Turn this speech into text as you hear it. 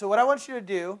So what I want you to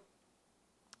do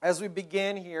as we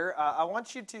begin here, I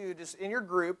want you to just, in your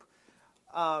group,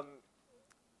 I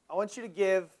want you to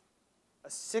give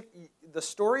the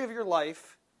story of your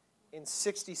life in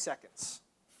 60 seconds,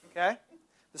 okay?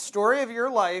 The story of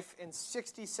your life in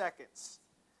 60 seconds.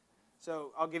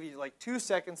 So I'll give you like 2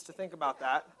 seconds to think about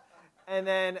that. And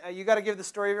then you got to give the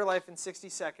story of your life in 60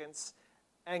 seconds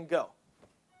and go.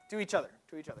 To each other.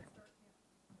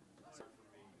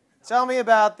 Tell me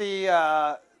about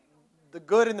the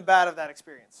good and the bad of that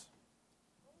experience.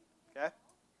 Okay?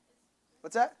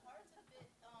 What's that?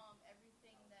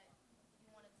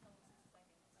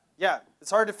 Yeah,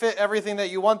 it's hard to fit everything that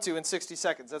you want to in 60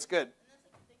 seconds. That's good.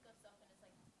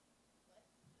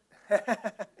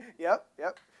 Yep.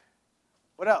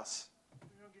 What else?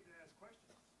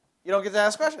 You don't get to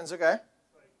ask questions, okay.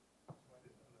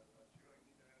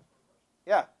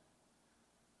 Yeah.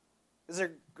 Is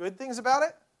there good things about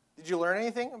it? Did you learn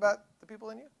anything about the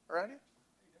people around you?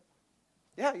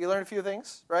 Yeah, you learned a few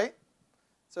things, right?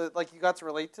 So, like, you got to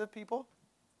relate to people.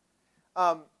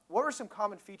 What were some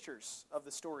common features of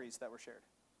the stories that were shared?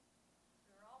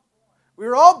 We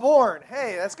were all born.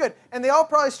 Hey, that's good. And they all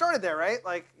probably started there, right?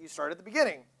 Like, you start at the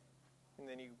beginning, and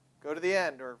then you go to the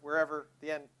end, or wherever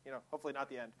the end, hopefully not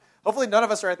the end. Hopefully none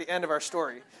of us are at the end of our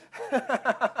story.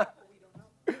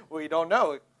 We don't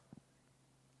know.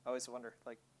 I always wonder,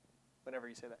 like, whenever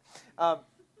you say that.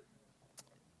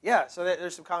 Yeah, so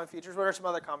there's some common features. What are some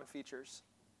other common features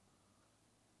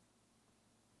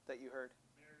that you heard?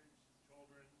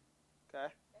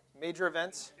 Okay. Major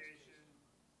events.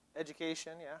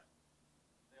 Education, yeah.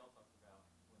 They all talked about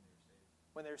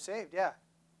when they were saved, yeah.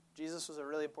 Jesus was a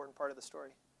really important part of the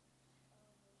story.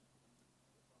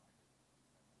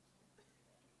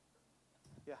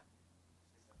 Yeah.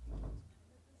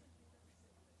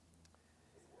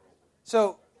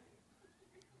 So,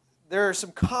 there are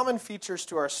some common features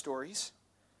to our stories.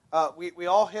 We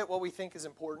all hit what we think is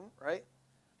important, right?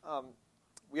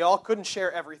 We all couldn't share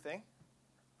everything,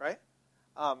 right?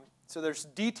 So there's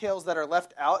details that are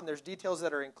left out, and there's details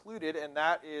that are included, and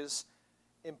that is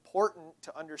important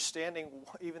to understanding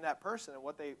even that person and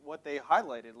what they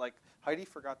highlighted. Like Heidi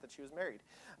forgot that she was married.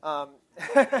 She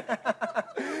hadn't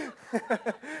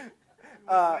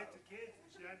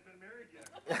been married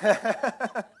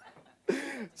yet.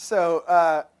 So,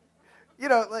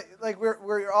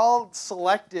 we're all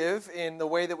selective in the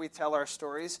way that we tell our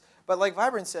stories. But like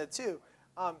Vibrant said too,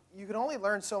 you can only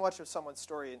learn so much of someone's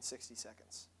story in 60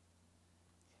 seconds.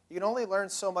 You can only learn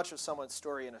so much of someone's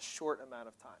story in a short amount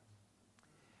of time.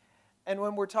 And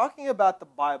when we're talking about the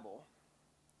Bible,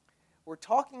 we're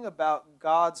talking about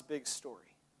God's big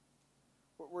story.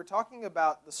 We're talking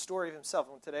about the story of himself.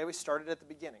 And today we started at the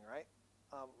beginning, right?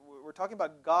 We're talking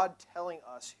about God telling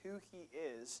us who he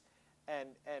is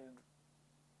and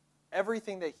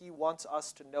everything that he wants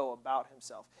us to know about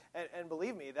himself. And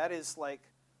believe me, that is like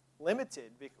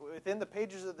limited within the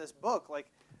pages of this book. Like,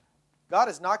 God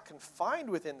is not confined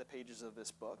within the pages of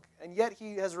this book, and yet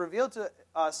he has revealed to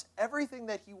us everything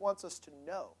that he wants us to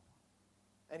know.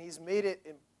 And he's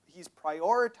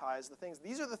prioritized the things.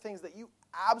 These are the things that you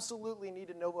absolutely need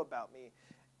to know about me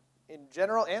in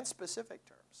general and specific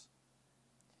terms.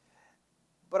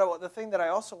 But the thing that I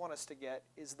also want us to get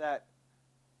is that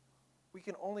we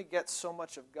can only get so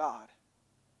much of God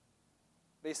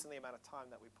based on the amount of time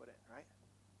that we put in, right?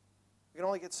 We can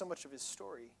only get so much of his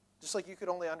story. Just like you could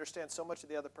only understand so much of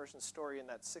the other person's story in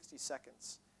that 60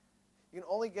 seconds. You can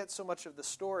only get so much of the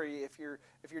story if you're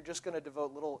just going to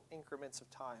devote little increments of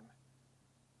time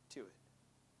to it.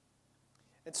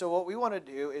 And so what we want to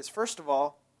do is, first of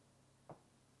all,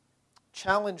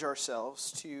 challenge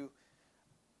ourselves to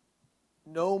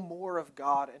know more of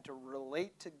God and to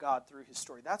relate to God through his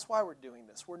story. That's why we're doing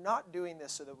this. We're not doing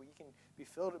this so that we can be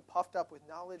filled and puffed up with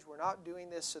knowledge. We're not doing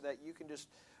this so that you can just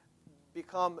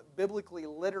become biblically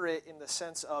literate in the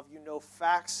sense of you know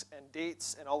facts and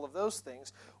dates and all of those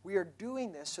things. We are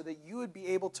doing this so that you would be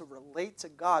able to relate to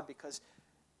God, because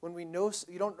when we know,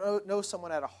 you don't know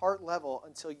someone at a heart level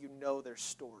until you know their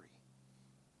story.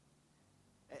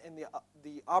 And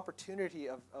the opportunity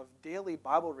of daily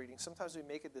Bible reading, sometimes we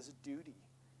make it this duty.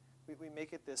 We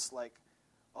make it this like,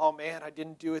 oh man, I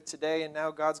didn't do it today and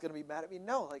now God's going to be mad at me.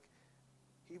 No, like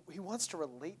he wants to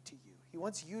relate to you. He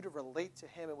wants you to relate to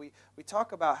him. And we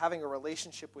talk about having a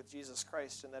relationship with Jesus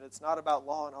Christ and that it's not about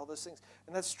law and all those things.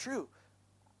 And that's true.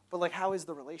 But like, how is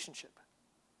the relationship?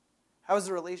 How is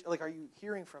the relation? Like, are you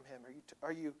hearing from him?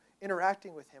 Are you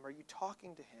interacting with him? Are you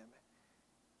talking to him?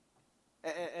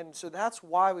 And so that's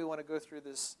why we want to go through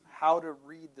this how to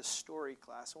read the story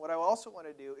class. And what I also want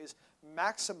to do is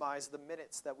maximize the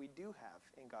minutes that we do have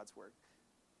in God's Word.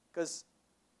 Because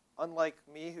unlike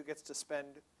me who gets to spend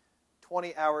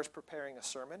 20 hours preparing a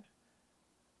sermon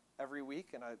every week,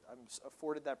 and I'm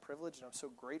afforded that privilege, and I'm so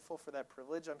grateful for that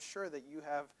privilege, I'm sure that you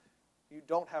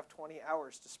don't have 20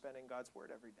 hours to spend in God's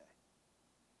Word every day.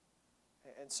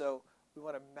 And so we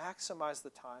want to maximize the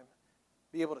time,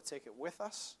 be able to take it with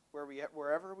us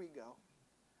wherever we go.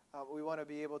 We want to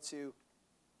be able to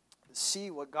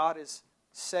see what God is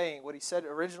saying, what he said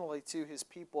originally to his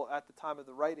people at the time of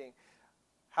the writing,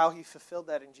 how he fulfilled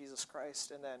that in Jesus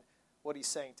Christ, and then what he's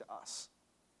saying to us.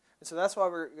 And so that's why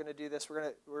we're going to do this.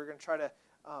 We're going to try to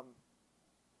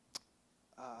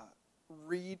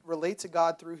relate to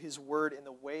God through his word in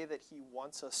the way that he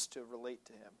wants us to relate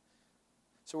to him.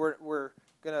 So we're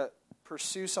going to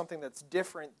pursue something that's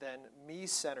different than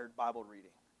me-centered Bible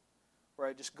reading, where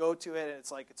I just go to it and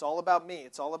it's like, it's all about me,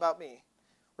 it's all about me.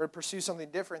 We're going to pursue something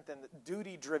different than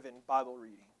duty-driven Bible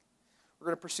reading. We're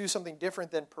going to pursue something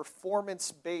different than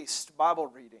performance-based Bible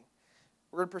reading.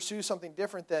 We're going to pursue something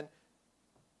different than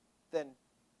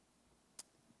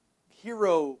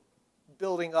hero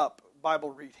building up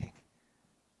Bible reading.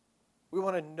 We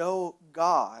want to know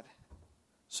God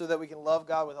so that we can love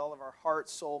God with all of our heart,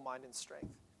 soul, mind, and strength.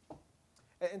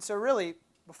 And so really,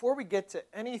 before we get to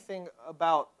anything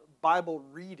about Bible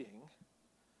reading,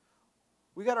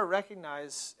 we got to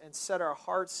recognize and set our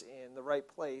hearts in the right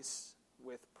place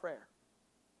with prayer.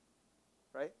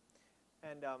 Right?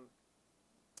 And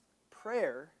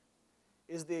prayer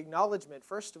is the acknowledgement,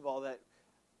 first of all, that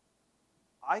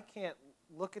I can't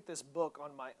look at this book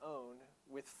on my own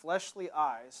with fleshly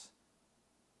eyes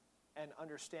and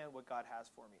understand what God has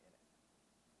for me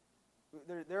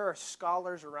in it. There are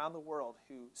scholars around the world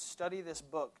who study this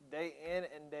book day in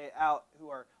and day out, who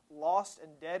are lost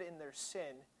and dead in their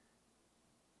sin,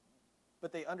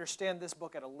 but they understand this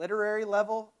book at a literary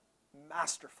level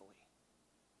masterfully.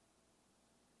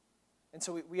 And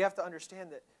so we have to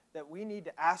understand that we need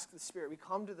to ask the Spirit. We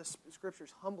come to the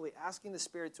Scriptures humbly, asking the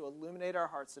Spirit to illuminate our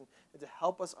hearts and to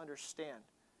help us understand.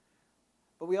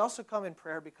 But we also come in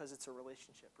prayer because it's a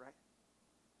relationship, right?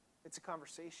 It's a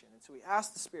conversation. And so we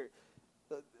ask the Spirit,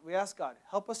 we ask God,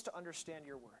 help us to understand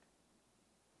your word.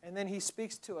 And then he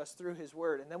speaks to us through his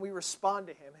word, and then we respond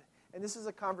to him. And this is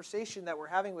a conversation that we're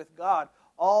having with God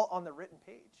all on the written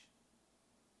page,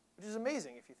 which is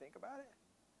amazing if you think about it.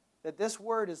 That this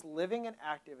word is living and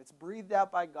active. It's breathed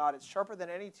out by God. It's sharper than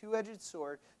any two-edged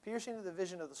sword, piercing to the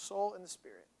vision of the soul and the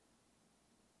spirit.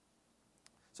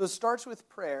 So it starts with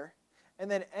prayer. And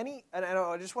then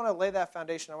I just want to lay that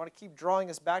foundation. I want to keep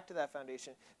drawing us back to that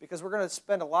foundation because we're going to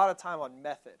spend a lot of time on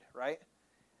method, right?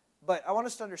 But I want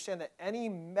us to understand that any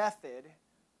method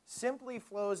simply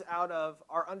flows out of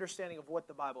our understanding of what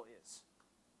the Bible is.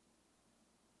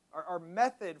 Our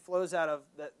method flows out of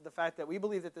the fact that we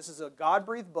believe that this is a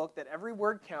God-breathed book, that every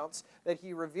word counts, that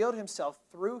he revealed himself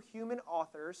through human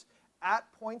authors at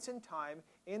points in time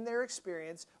in their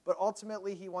experience, but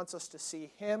ultimately he wants us to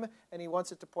see him, and he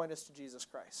wants it to point us to Jesus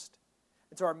Christ.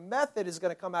 And so our method is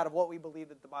going to come out of what we believe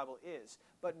that the Bible is.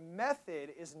 But method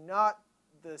is not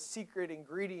the secret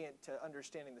ingredient to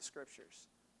understanding the Scriptures.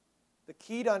 The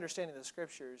key to understanding the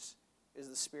Scriptures is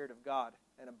the Spirit of God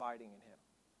and abiding in him.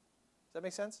 Does that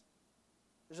make sense?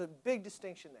 There's a big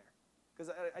distinction there.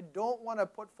 Because I don't want to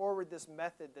put forward this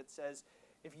method that says,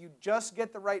 if you just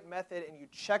get the right method and you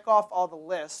check off all the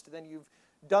list, then you've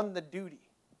done the duty.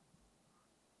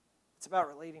 It's about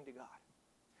relating to God.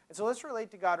 And so let's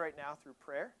relate to God right now through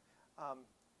prayer.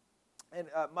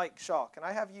 Mike Shaw, can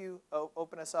I have you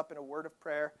open us up in a word of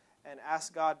prayer and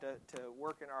ask God to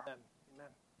work in our hearts?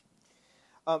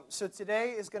 Amen. So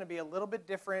today is going to be a little bit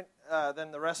different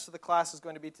than the rest of the class is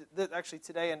going to be. Actually,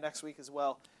 today and next week as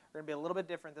well are going to be a little bit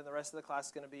different than the rest of the class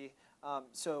is going to be.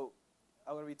 So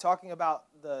I'm going to be talking about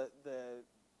the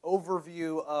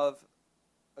overview of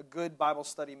a good Bible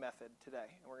study method today.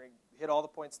 And we're going to hit all the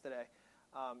points today.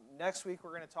 Next week,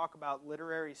 we're going to talk about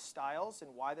literary styles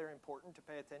and why they're important to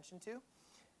pay attention to,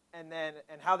 and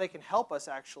how they can help us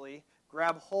actually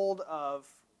grab hold of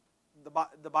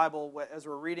the Bible as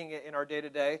we're reading it in our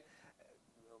day-to-day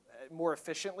more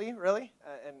efficiently, really,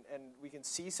 and we can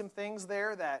see some things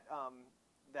there that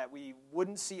we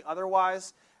wouldn't see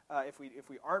otherwise if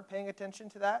we aren't paying attention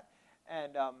to that,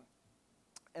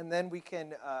 and then we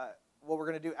can. What we're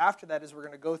going to do after that is we're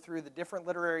going to go through the different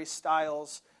literary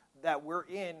styles that we're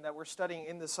studying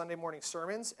in the Sunday morning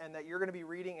sermons, and that you're going to be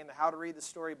reading in the How to Read the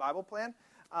Story Bible Plan.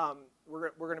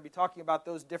 We're going to be talking about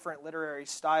those different literary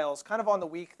styles kind of on the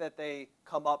week that they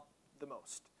come up the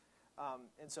most.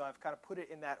 And so I've kind of put it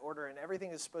in that order, and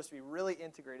everything is supposed to be really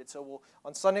integrated. So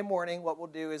on Sunday morning, what we'll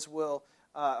do is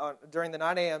during the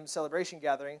 9 a.m. celebration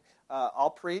gathering, I'll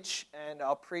preach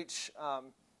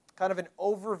kind of an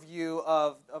overview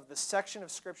of the section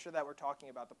of Scripture that we're talking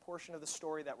about, the portion of the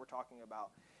story that we're talking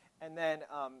about. And then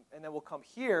we'll come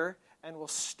here and we'll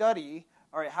study,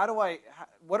 all right,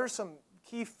 what are some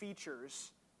key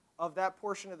features of that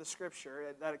portion of the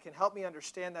Scripture that it can help me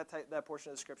understand that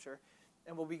portion of the Scripture.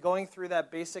 And we'll be going through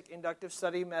that basic inductive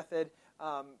study method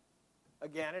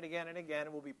again and again and again,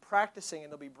 and we'll be practicing,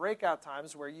 and there'll be breakout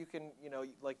times where you can,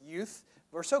 like youth.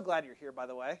 We're so glad you're here, by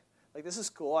the way. Like, this is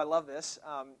cool. I love this.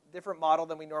 Different model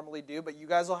than we normally do, but you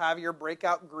guys will have your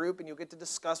breakout group, and you'll get to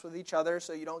discuss with each other,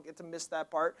 so you don't get to miss that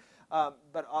part.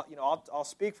 But I'll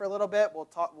speak for a little bit. We'll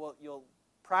talk. You'll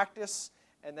practice,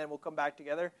 and then we'll come back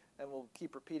together, and we'll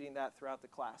keep repeating that throughout the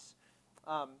class.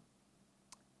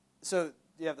 So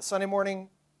you have the Sunday morning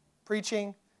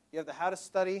preaching, you have the how to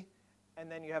study,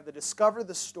 and then you have the discover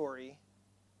the story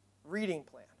reading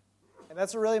plan. And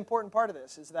that's a really important part of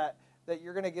this, is that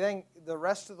you're going to then the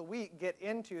rest of the week get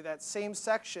into that same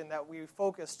section that we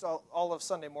focused all of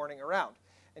Sunday morning around.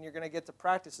 And you're going to get to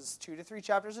practice. It's 2 to 3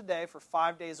 chapters a day for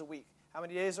 5 days a week. How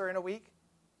many days are in a week?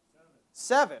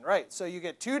 7, right. So you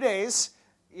get 2 days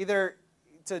either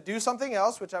to do something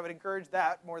else, which I would encourage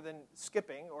that more than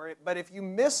skipping. But if you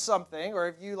miss something, or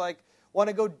if you want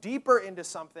to go deeper into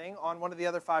something on one of the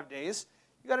other 5 days,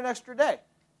 you got an extra day,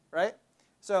 right?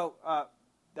 So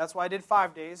that's why I did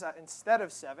 5 days instead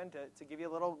of 7, to give you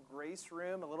a little grace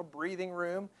room, a little breathing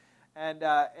room. And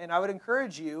I would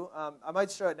encourage you, I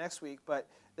might show it next week, but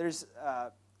there's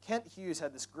Kent Hughes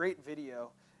had this great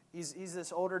video. He's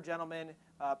this older gentleman,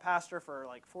 pastor for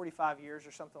 45 years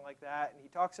or something like that, and he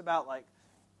talks about like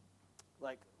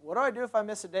what do I do if I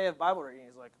miss a day of Bible reading?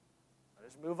 He's like, I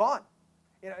just move on.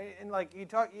 And he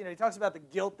talks about the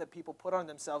guilt that people put on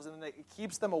themselves, and then it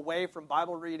keeps them away from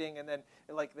Bible reading, and then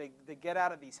they get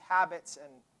out of these habits.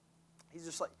 And he's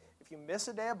just like, if you miss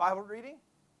a day of Bible reading,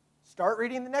 start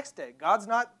reading the next day. God's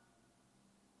not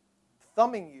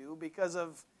thumbing you because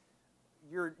of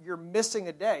you're missing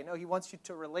a day. No, He wants you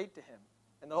to relate to Him.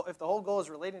 And if the whole goal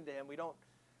is relating to Him, we don't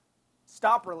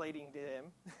stop relating to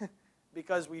Him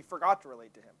because we forgot to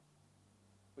relate to Him.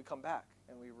 We come back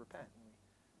and we repent.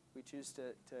 We choose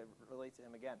to relate to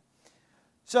Him again.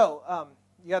 So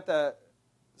you got the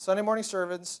Sunday morning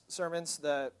sermons,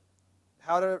 the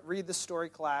how to read the story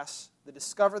class, the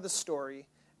discover the story,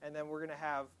 and then we're going to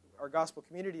have our gospel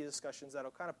community discussions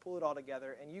that'll kind of pull it all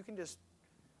together. And you can just,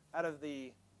 out of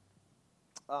the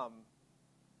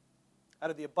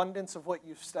abundance of what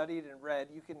you've studied and read,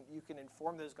 you can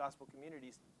inform those gospel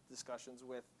community discussions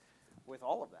with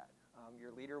all of that.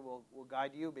 Your leader will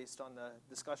guide you based on the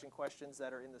discussion questions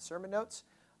that are in the sermon notes,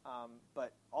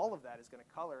 but all of that is going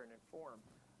to color and inform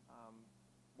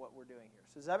what we're doing here.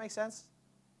 So does that make sense?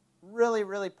 Really,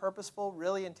 really purposeful,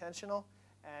 really intentional.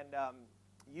 And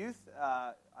youth,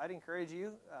 I'd encourage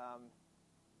you,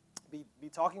 be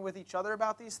talking with each other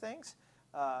about these things.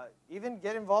 Even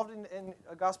get involved in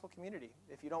a gospel community.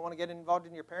 If you don't want to get involved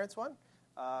in your parents' one,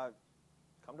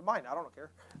 come to mine. I don't care.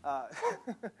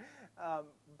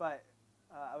 But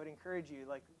I would encourage you,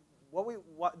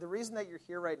 the reason that you're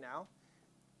here right now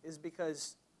is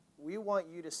because we want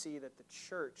you to see that the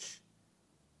church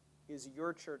is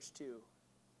your church too,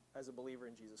 as a believer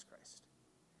in Jesus Christ.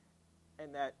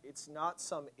 And that it's not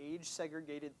some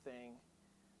age-segregated thing,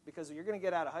 because you're going to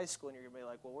get out of high school and you're going to be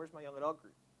like, well, where's my young adult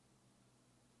group?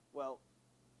 Well,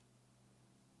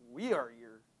 we are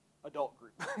your adult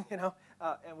group,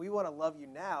 and we want to love you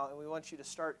now, and we want you to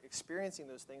start experiencing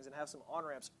those things and have some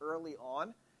on-ramps early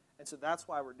on, and so that's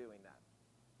why we're doing that.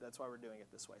 That's why we're doing it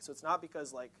this way. So it's not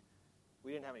because,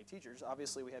 we didn't have any teachers.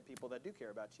 Obviously, we had people that do care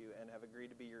about you and have agreed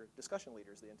to be your discussion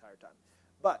leaders the entire time.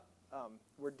 But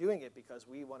we're doing it because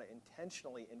we want to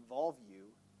intentionally involve you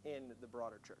in the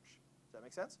broader church. Does that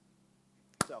make sense?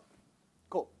 So,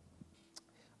 cool.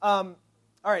 All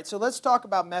right, so let's talk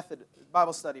about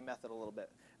Bible study method a little bit.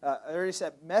 I already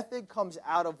said method comes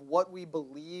out of what we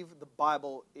believe the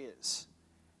Bible is.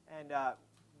 And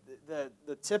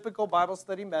the typical Bible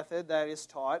study method that is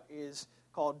taught is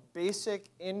called basic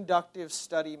inductive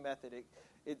study method.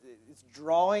 It's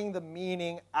drawing the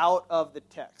meaning out of the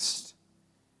text.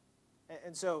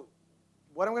 And so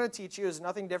what I'm going to teach you is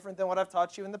nothing different than what I've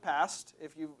taught you in the past,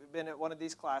 if you've been at one of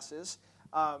these classes.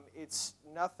 It's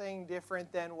nothing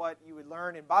different than what you would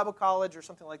learn in Bible college or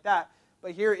something like that.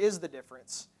 But here is the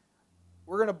difference.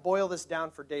 We're going to boil this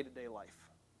down for day-to-day life.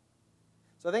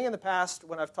 So I think in the past,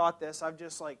 when I've taught this, I've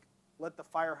just let the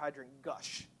fire hydrant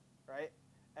gush, right?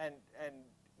 And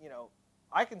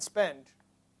I can spend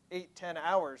 8-10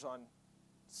 hours on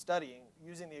studying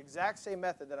using the exact same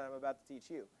method that I'm about to teach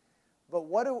you. But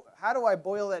how do I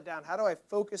boil that down? How do I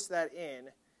focus that in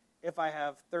if I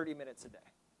have 30 minutes a day?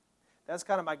 that's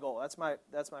kind of my goal. That's my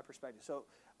perspective. So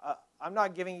I'm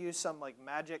not giving you some like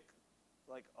magic,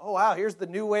 like, oh wow, here's the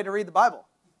new way to read the Bible.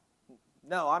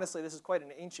 No, honestly, this is quite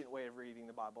an ancient way of reading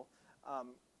the Bible.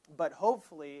 But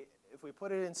hopefully, if we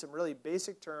put it in some really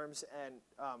basic terms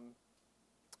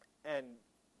and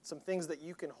some things that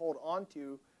you can hold on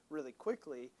to really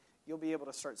quickly, you'll be able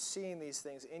to start seeing these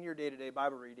things in your day-to-day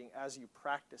Bible reading as you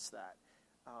practice that.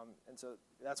 And so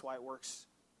that's why it works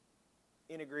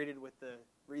integrated with the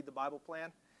Read the Bible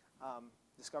plan,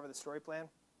 Discover the Story plan.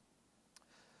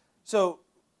 So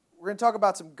we're going to talk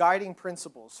about some guiding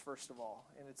principles, first of all,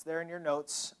 and it's there in your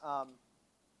notes.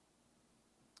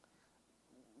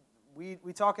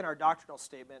 We talk in our doctrinal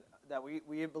statement that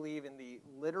we believe in the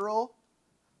literal,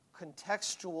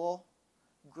 contextual,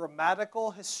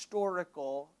 grammatical,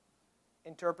 historical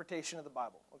interpretation of the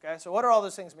Bible. Okay, so what do all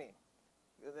those things mean?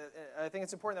 I think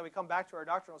it's important that we come back to our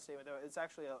doctrinal statement. It's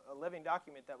actually a living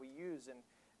document that we use and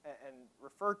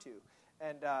refer to.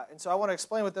 And so I want to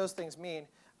explain what those things mean.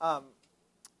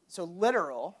 So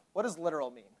literal, what does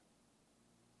literal mean?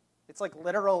 It's like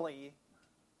literally.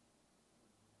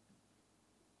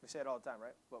 We say it all the time,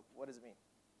 right? But what does it mean?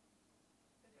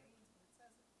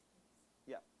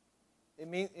 Yeah. It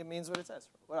means what it says.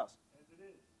 What else?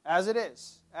 As it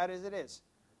is. As it is.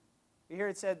 You hear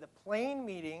it said the plain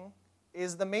meaning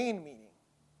is the main meaning.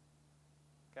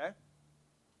 Okay?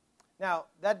 Now,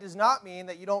 that does not mean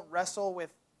that you don't wrestle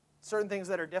with certain things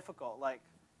that are difficult. Like,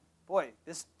 boy,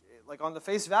 this, like on the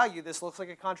face value, this looks like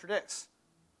it contradicts.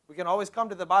 We can always come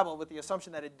to the Bible with the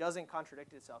assumption that it doesn't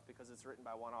contradict itself because it's written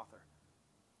by one author.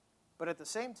 But at the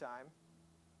same time,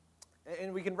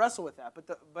 and we can wrestle with that,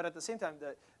 but at the same time,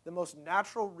 the most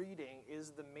natural reading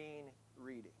is the main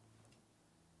reading.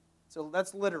 So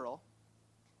that's literal.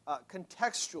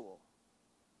 Contextual.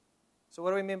 So what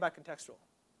do we mean by contextual?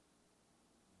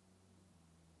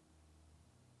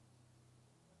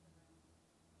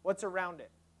 What's around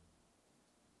it?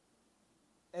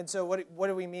 And so what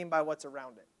do we mean by what's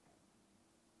around it?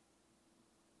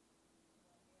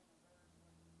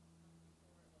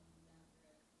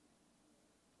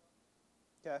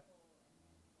 Okay.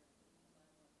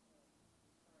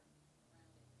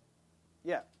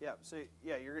 Yeah. So,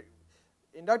 your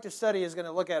inductive study is going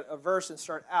to look at a verse and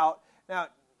start out. Now,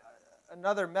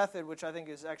 another method, which I think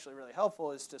is actually really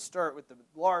helpful, is to start with the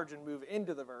large and move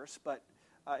into the verse. But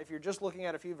if you're just looking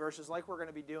at a few verses, like we're going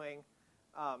to be doing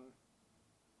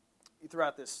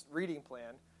throughout this reading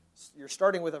plan, you're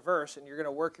starting with a verse and you're going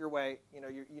to work your way.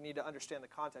 You need to understand the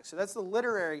context. So that's the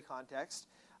literary context.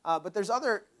 But there's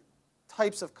other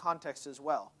types of context as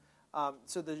well.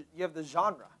 So you have the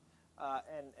genre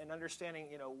and understanding,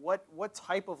 what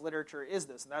type of literature is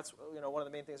this, and that's one of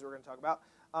the main things we're going to talk about.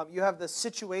 You have the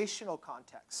situational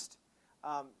context.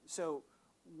 So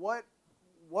what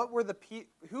were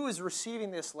who is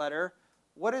receiving this letter?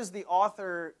 What is the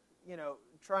author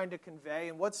trying to convey,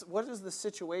 and what is the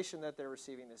situation that they're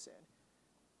receiving this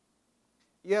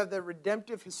in? You have the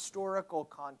redemptive historical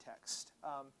context,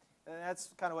 and that's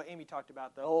kind of what Amy talked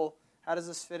about, the whole. How does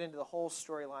this fit into the whole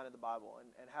storyline of the Bible,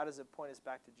 and how does it point us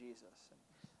back to Jesus?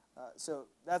 So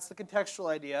that's the contextual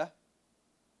idea.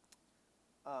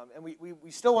 And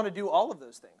we still want to do all of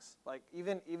those things. Like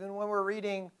even when we're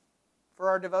reading for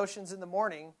our devotions in the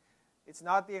morning, it's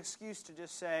not the excuse to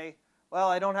just say, well,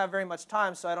 I don't have very much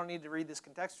time, so I don't need to read this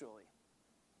contextually.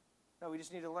 No, we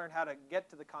just need to learn how to get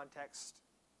to the context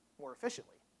more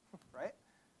efficiently, right?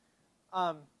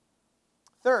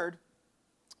 Third,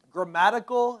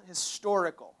 grammatical,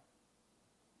 historical.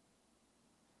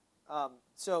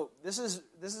 So this is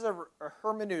a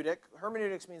hermeneutic.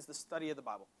 Hermeneutics means the study of the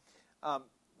Bible.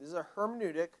 This is a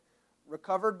hermeneutic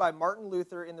recovered by Martin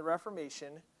Luther in the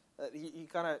Reformation. He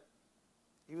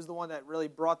was the one that really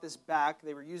brought this back.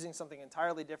 They were using something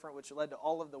entirely different, which led to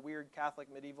all of the weird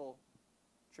Catholic medieval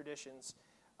traditions.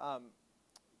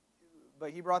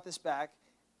 But he brought this back,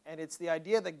 and it's the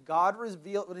idea that God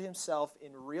revealed himself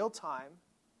in real time,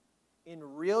 in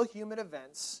real human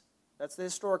events. That's the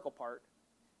historical part.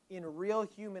 In real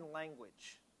human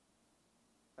language.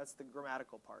 That's the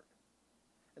grammatical part.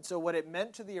 And so what it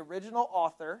meant to the original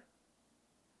author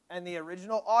and the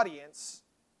original audience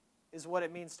is what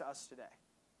it means to us today.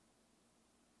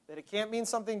 That it can't mean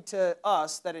something to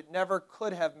us that it never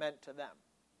could have meant to them.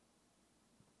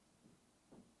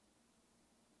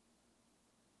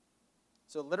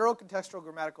 So literal, contextual,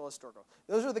 grammatical, historical.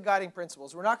 Those are the guiding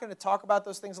principles. We're not going to talk about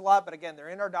those things a lot, but again, they're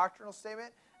in our doctrinal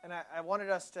statement, and I wanted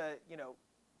us to,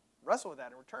 wrestle with that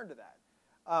and return to that.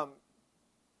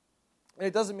 And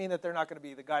it doesn't mean that they're not going to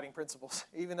be the guiding principles.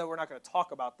 Even though we're not going to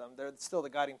talk about them, they're still the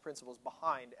guiding principles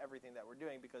behind everything that we're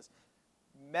doing, because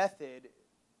method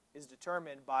is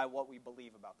determined by what we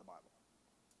believe about the Bible.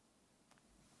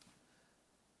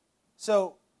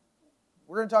 So,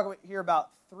 we're going to talk here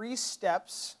about 3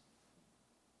 steps.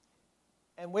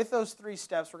 And with those 3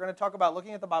 steps, we're going to talk about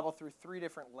looking at the Bible through 3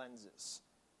 different lenses.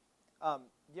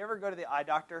 You ever go to the eye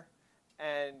doctor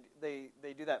and they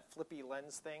do that flippy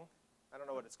lens thing? I don't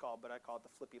know what it's called, but I call it the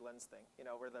flippy lens thing. You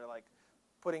know, where they're like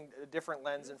putting a different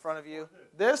lens in front of you.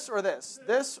 This or this.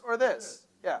 This or this.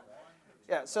 Yeah.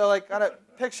 Yeah, so like kind of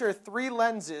picture 3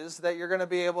 lenses that you're going to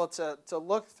be able to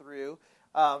look through.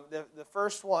 The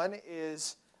first one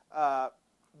is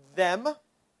them.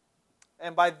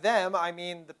 And by them, I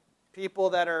mean the people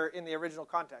that are in the original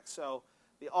context. So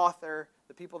the author,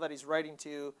 the people that he's writing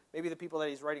to, maybe the people that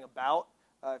he's writing about,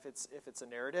 if it's a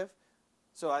narrative.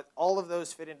 So all of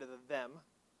those fit into the them.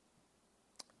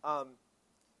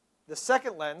 The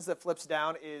second lens that flips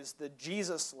down is the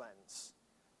Jesus lens.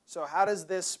 So how does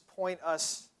this point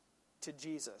us to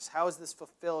Jesus? How is this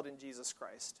fulfilled in Jesus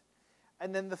Christ?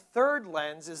 And then the third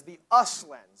lens is the us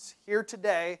lens. Here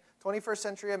today, 21st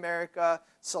century America,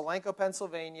 Solanco,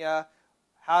 Pennsylvania.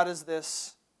 How does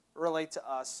this relate to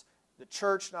us? The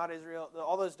church, not Israel,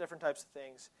 all those different types of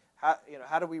things.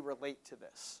 How do we relate to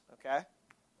this? Okay?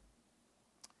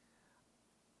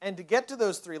 And to get to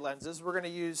those 3 lenses, we're going to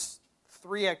use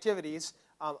 3 activities.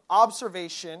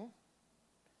 Observation,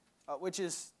 which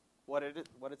is what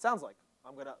it sounds like.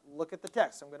 I'm going to look at the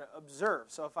text. I'm going to observe.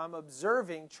 So if I'm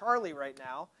observing Charlie right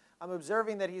now, I'm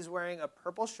observing that he's wearing a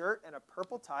purple shirt and a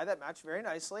purple tie that match very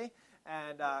nicely,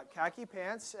 and khaki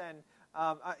pants, and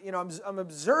I'm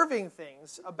observing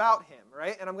things about him,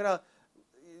 right? And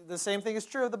the same thing is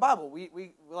true of the Bible.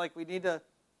 We need to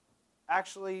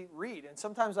actually read. And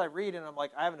sometimes I read and I'm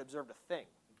like, I haven't observed a thing,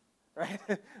 right?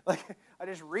 Like I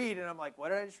just read and I'm like, what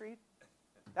did I just read?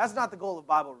 That's not the goal of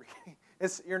Bible reading.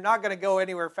 You're not going to go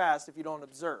anywhere fast if you don't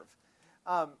observe.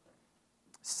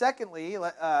 Secondly,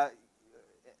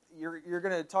 you're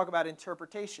going to talk about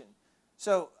interpretation.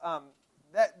 So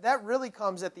that really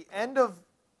comes at the end of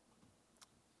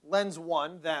lens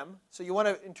 1, them. So you want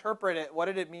to interpret it. What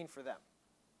did it mean for them?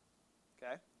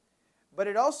 Okay? But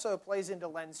it also plays into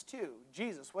lens 2,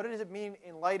 Jesus. What does it mean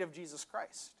in light of Jesus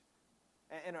Christ?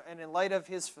 And in light of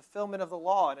his fulfillment of the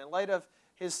law, and in light of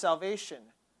his salvation,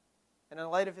 and in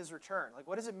light of his return. Like,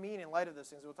 what does it mean in light of those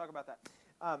things? We'll talk about that.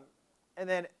 And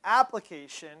then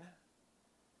application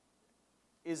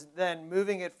is then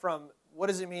moving it from what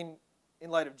does it mean in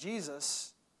light of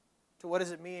Jesus to what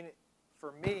does it mean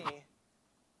for me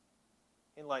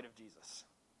in light of Jesus.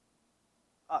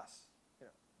 Us.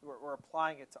 We're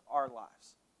applying it to our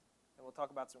lives. And we'll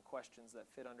talk about some questions that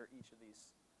fit under each of these.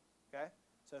 Okay?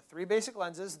 So 3 basic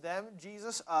lenses, them,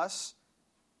 Jesus, us.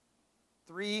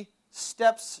 3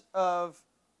 steps of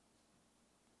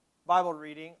Bible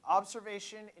reading,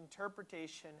 observation,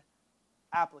 interpretation,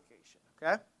 application.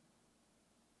 Okay?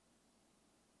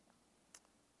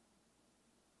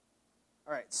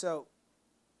 All right, so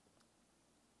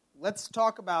let's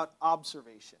talk about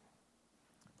observation.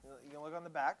 You can look on the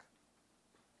back.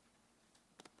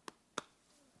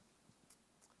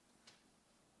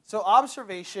 So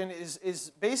observation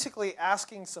is basically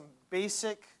asking some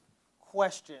basic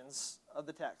questions of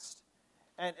the text.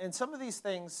 And some of these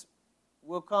things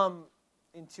will come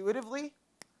intuitively.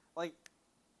 Like,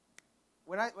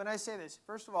 when I say this,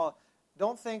 first of all,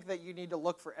 don't think that you need to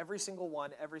look for every single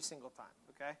one every single time,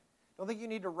 okay? Don't think you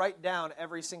need to write down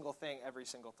every single thing every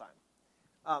single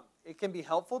time. It can be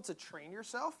helpful to train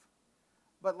yourself,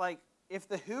 but like, if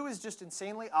the who is just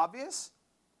insanely obvious,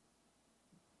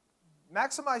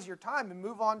 maximize your time and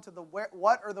move on to the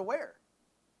what or the where.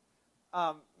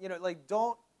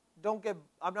 Don't get.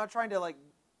 I'm not trying to like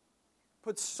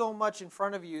put so much in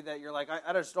front of you that you're like,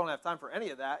 I just don't have time for any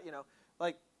of that.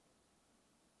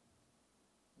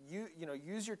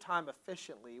 Use your time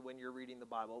efficiently when you're reading the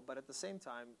Bible, but at the same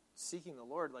time, seeking the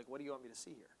Lord. Like, what do you want me to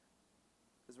see here?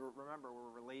 Because remember, we're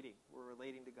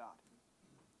relating to God.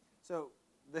 So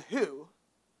the who.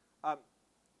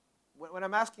 When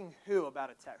I'm asking who about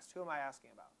a text, who am I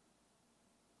asking about?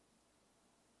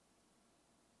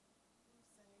 Who's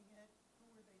saying it? Who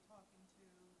are they talking to?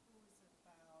 Who is it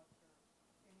about?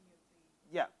 Or any of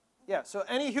the... Yeah. So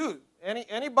any who,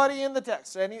 anybody in the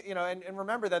text, and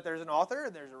remember that there's an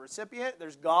author, there's a recipient,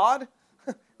 there's God.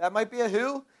 That might be a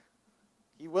who.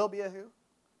 He will be a who.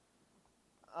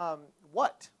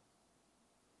 What?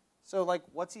 So like,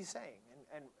 what's he saying,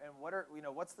 and what are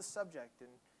what's the subject, and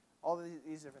all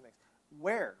these different things.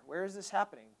 Where is this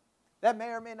happening? That may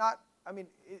or may not,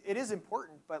 it is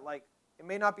important, but like, it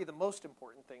may not be the most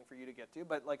important thing for you to get to,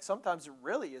 but like sometimes it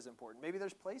really is important. Maybe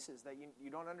there's places that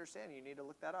you don't understand, you need to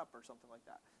look that up or something like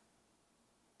that.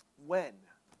 When?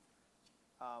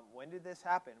 When did this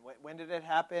happen? When did it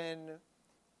happen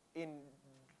in,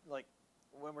 like,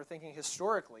 when we're thinking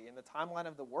historically, in the timeline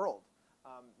of the world?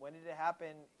 When did it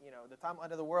happen? The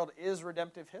timeline of the world is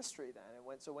redemptive history then.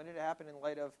 So when did it happen in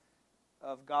light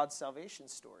of God's salvation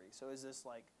story? So is this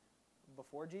like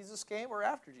before Jesus came or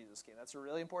after Jesus came? That's a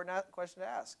really important question to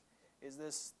ask. Is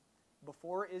this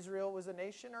before Israel was a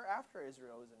nation or after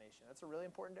Israel was a nation? That's a really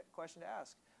important question to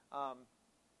ask.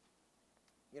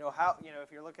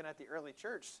 If you're looking at the early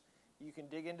church, you can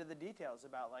dig into the details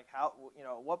about like how,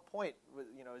 at what point,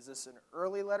 is this an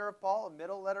early letter of Paul, a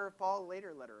middle letter of Paul, a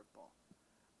later letter of Paul?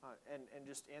 And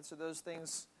just answer those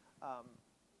things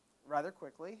rather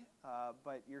quickly,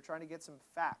 but you're trying to get some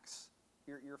facts.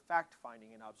 You're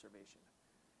fact-finding and observation.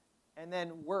 And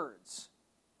then words.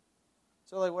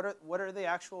 So like what are the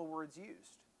actual words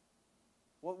used?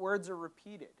 What words are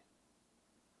repeated?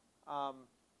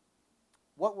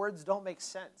 What words don't make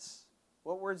sense?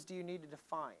 What words do you need to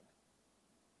define?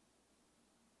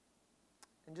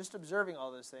 And just observing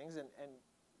all those things and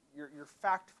you're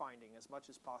fact-finding as much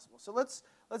as possible. So let's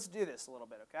do this a little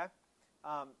bit, okay?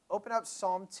 Open up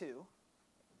Psalm 2.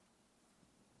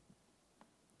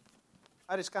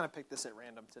 I just kind of picked this at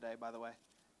random today, by the way.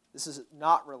 This is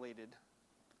not related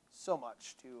so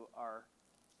much to our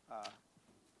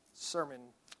sermon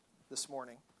this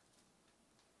morning.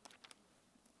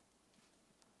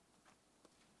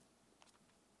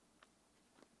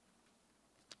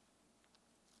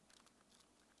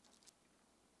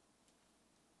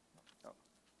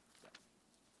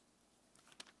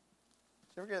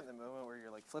 Do you ever get in the moment where you're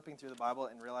like flipping through the Bible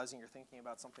and realizing you're thinking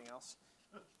about something else?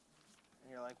 And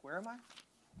you're like, where am I?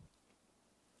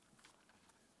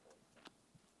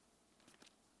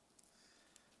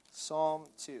 Psalm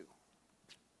 2.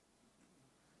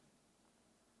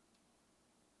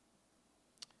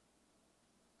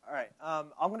 All right,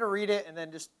 I'm going to read it and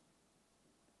then just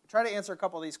try to answer a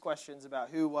couple of these questions about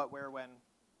who, what, where, when,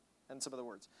 and some of the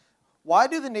words. Why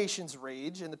do the nations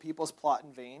rage and the peoples plot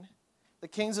in vain? The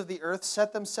kings of the earth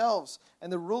set themselves,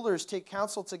 and the rulers take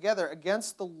counsel together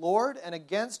against the Lord and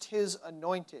against his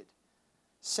anointed,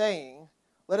 saying,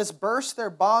 let us burst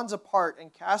their bonds apart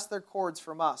and cast their cords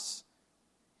from us.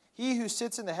 He who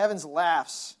sits in the heavens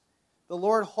laughs. The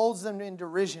Lord holds them in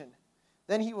derision.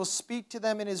 Then he will speak to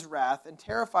them in his wrath and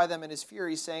terrify them in his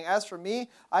fury, saying, as for me,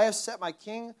 I have set my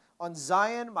king on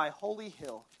Zion, my holy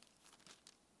hill.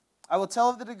 I will tell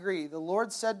of the decree. The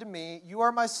Lord said to me, you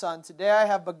are my son. Today I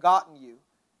have begotten you.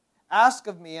 Ask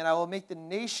of me, and I will make the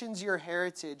nations your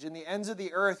heritage and the ends of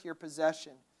the earth your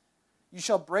possession. You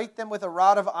shall break them with a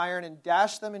rod of iron and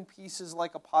dash them in pieces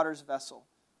like a potter's vessel.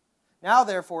 Now,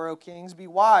 therefore, O kings, be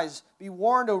wise. Be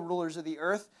warned, O rulers of the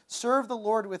earth. Serve the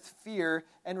Lord with fear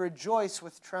and rejoice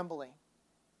with trembling.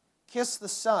 Kiss the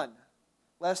Son,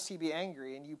 lest he be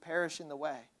angry and you perish in the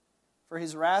way, for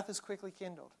his wrath is quickly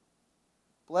kindled.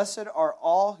 Blessed are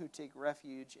all who take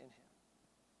refuge in him.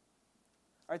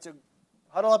 All right, so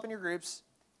huddle up in your groups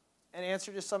and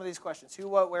answer just some of these questions. Who,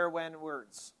 what, where, when,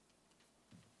 words.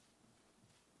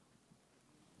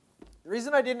 There is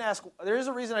a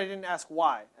reason I didn't ask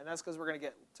why, and that's because we're going to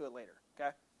get to it later, okay?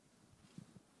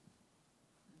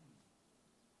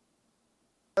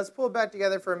 Let's pull it back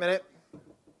together for a minute.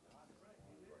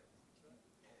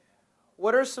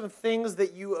 What are some things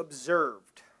that you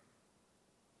observed?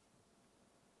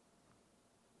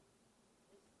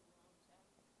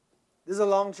 This is a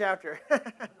long chapter.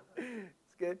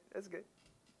 It's good. That's good.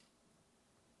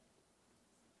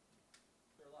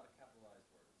 There are a lot of capitalized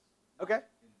words. Okay.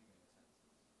 In beginning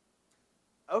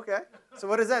sentences. Okay. So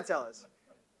what does that tell us?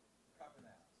 Proper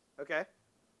nouns. Okay.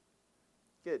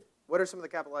 Good. What are some of the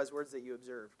capitalized words that you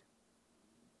observed?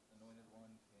 Anointed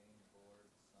one, king, Lord,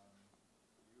 son,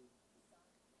 you,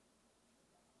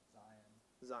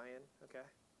 Zion. Zion. Okay.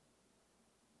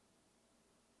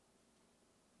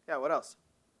 Yeah, what else?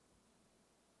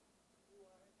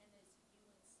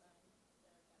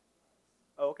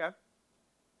 Oh, okay.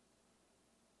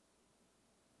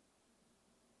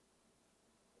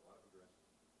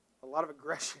 A lot of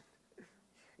aggression.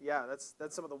 Yeah, that's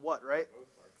some of the what, right?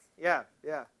 Yeah.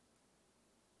 There's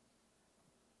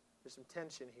some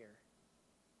tension here.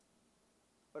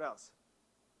 What else?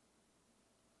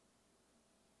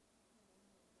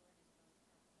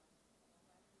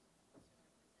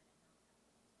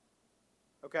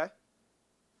 Okay.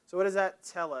 So what does that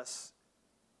tell us?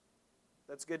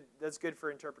 That's good. That's good for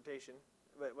interpretation.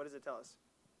 But what does it tell us?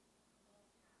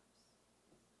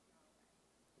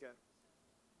 Okay.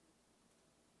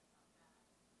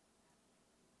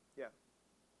 Yeah.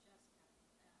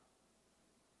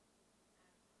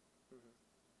 Mm-hmm.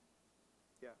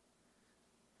 Yeah.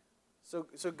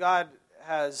 So God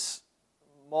has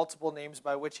multiple names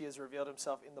by which he has revealed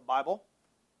himself in the Bible.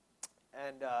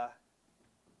 And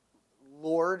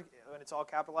Lord, when it's all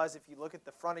capitalized, if you look at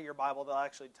the front of your Bible, they'll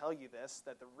actually tell you this,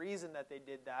 that the reason that they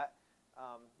did that,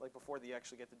 like before you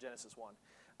actually get to Genesis 1,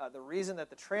 the reason that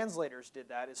the translators did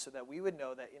that is so that we would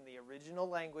know that in the original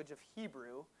language of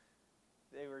Hebrew,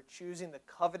 they were choosing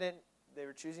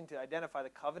to identify the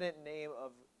covenant name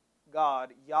of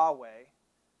God, Yahweh,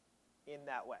 in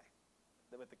that way,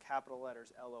 with the capital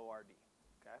letters L-O-R-D.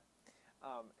 Okay?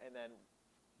 And then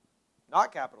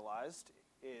not capitalized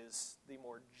is the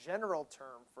more general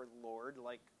term for Lord,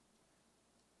 like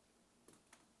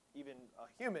even a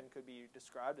human could be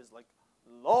described as like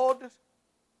Lord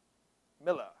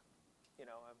Miller. You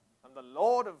know, I'm the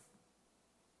Lord of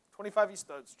 25 East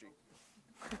 3rd Street.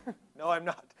 No, I'm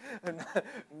not. I'm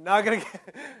not gonna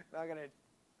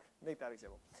make that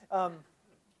example.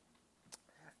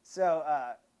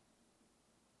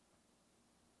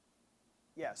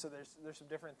 So there's some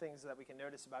different things that we can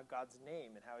notice about God's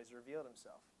name and how he's revealed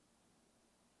himself.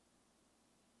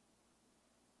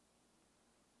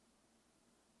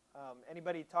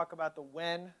 Anybody talk about the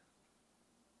when?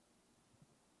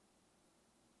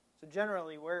 So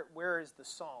generally, where is the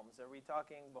Psalms? Are we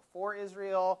talking before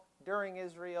Israel, during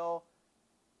Israel,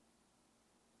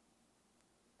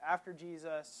 after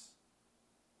Jesus?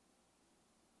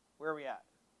 Where are we at?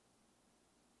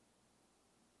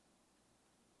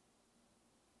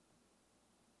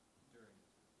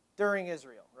 During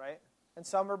Israel, right? And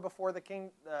some are before the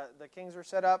kings are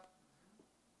set up.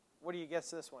 What do you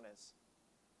guess this one is?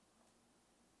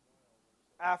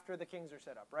 After the kings are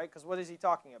set up, right? Because what is he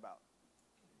talking about?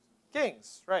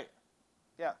 Kings, right?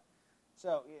 Yeah.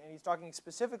 So, and he's talking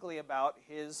specifically about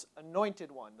his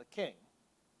anointed one, the king.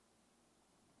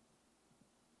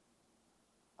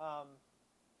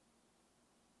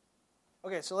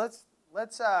 Okay, so let's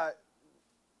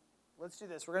do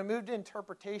this. We're going to move to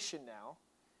interpretation now,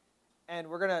 and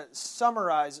we're going to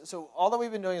summarize. So all that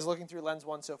we've been doing is looking through Lens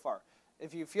 1 so far.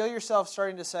 If you feel yourself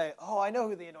starting to say, "Oh, I know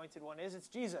who the anointed one is. It's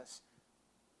Jesus,"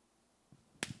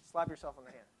 slap yourself on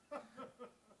the hand.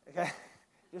 Okay,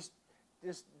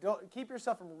 just don't keep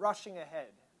yourself from rushing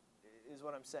ahead, is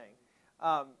what I'm saying.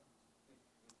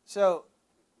 So,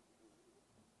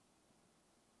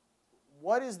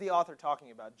 what is the author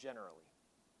talking about generally?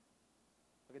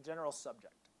 Like a general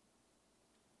subject.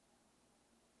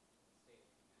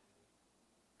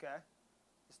 Okay,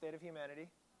 the state of humanity.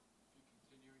 If you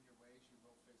continue in your ways, you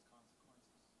will face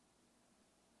consequences.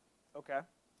 Okay.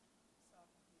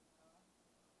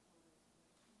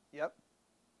 Yep.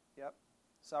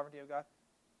 Sovereignty of God.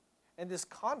 And this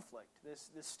conflict,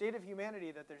 this state of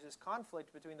humanity, that there's this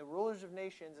conflict between the rulers of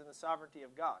nations and the sovereignty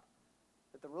of God.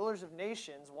 That the rulers of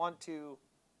nations want to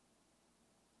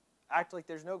act like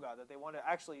there's no God, that they want to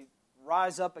actually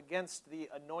rise up against the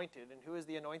anointed. And who is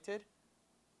the anointed?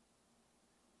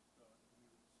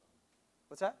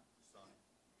 What's that?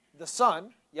 The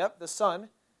Son. Yep, the Son.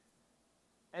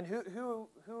 And who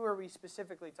are we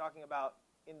specifically talking about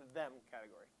in the them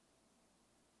category?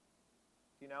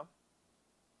 Do you know?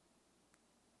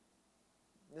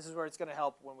 This is where it's going to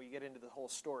help when we get into the whole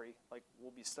story. Like,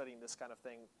 we'll be studying this kind of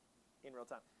thing in real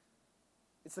time.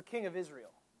 It's the King of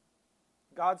Israel.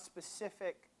 God's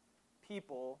specific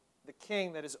people, the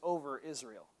king that is over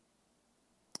Israel,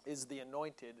 is the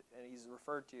anointed, and he's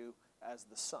referred to as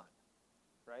the Son.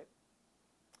 Right?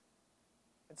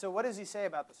 And so what does he say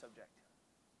about the subject?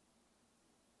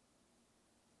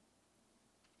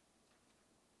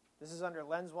 This is under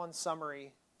Lens 1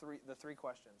 summary, the three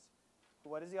questions.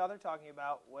 What is the author talking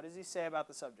about? What does he say about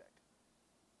the subject?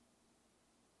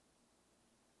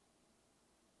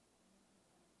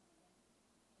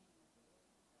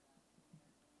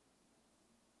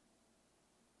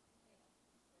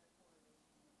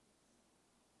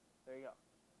 There you go.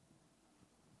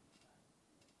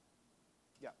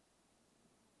 Yeah.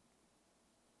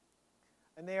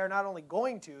 And they are not only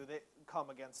going to come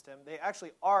against him, they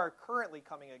actually are currently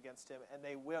coming against him, and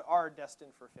they are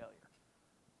destined for failure.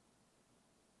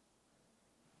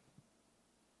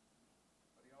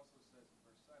 But he also says in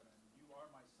verse 7, "You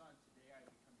are my son, today I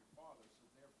become your father, so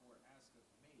therefore ask of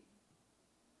me."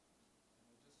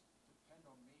 Just depend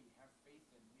on me, have faith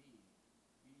in me,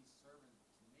 be servant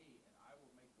to me, and I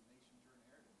will make the nations your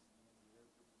inheritance and the ends of the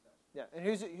earth your possession. Yeah, and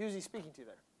who's he speaking to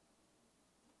there?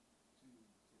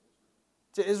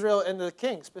 To To Israel. Israel and the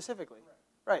king specifically.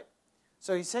 Right.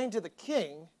 So he's saying to the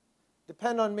king,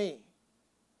 depend on me.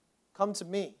 Come to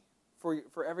me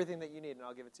for everything that you need, and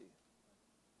I'll give it to you.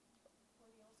 Well,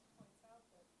 he also points out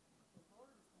that the Lord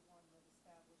is the one that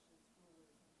establishes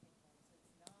rulers and kingdoms.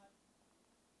 It's not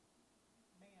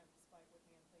man, despite what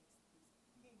man thinks. These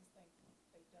kings think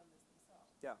they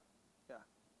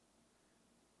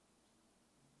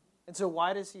And so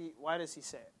why does he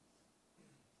say it?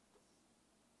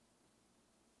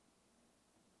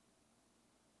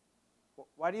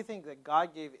 Why do you think that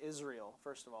God gave Israel,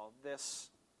 first of all, this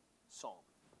psalm?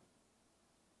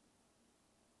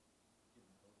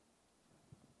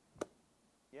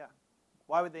 Yeah.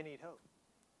 Why would they need hope?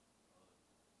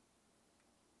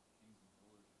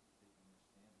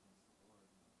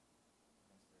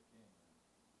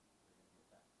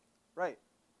 Right.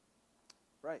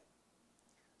 Right.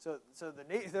 So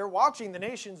they're watching the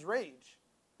nations rage.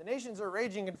 The nations are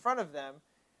raging in front of them,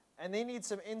 and they need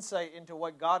some insight into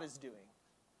what God is doing.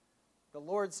 The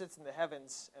Lord sits in the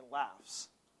heavens and laughs,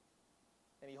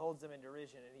 and he holds them in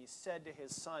derision, and he said to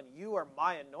his son, "You are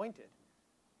my anointed.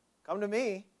 Come to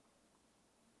me.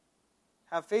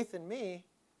 Have faith in me."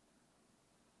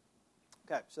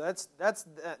 Okay, so that's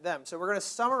them. So we're going to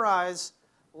summarize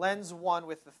lens 1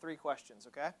 with the 3 questions,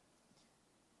 okay?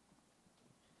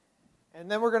 And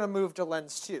then we're going to move to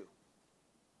lens 2.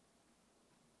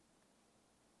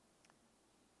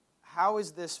 How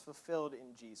is this fulfilled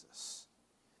in Jesus?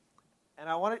 And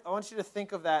I want you to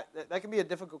think of that. That can be a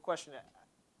difficult question to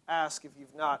ask if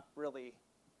you've not really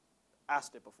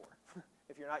asked it before,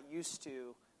 if you're not used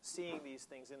to seeing these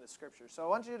things in the Scripture. So I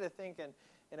want you to think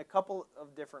in a couple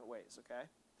of different ways, okay?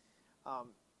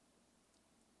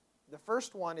 The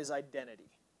first one is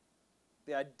identity,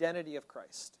 the identity of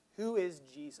Christ. Who is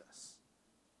Jesus?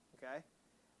 Okay?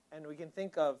 And we can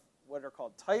think of what are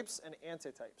called types and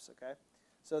antitypes, okay?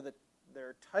 So that there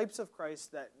are types of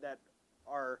Christ that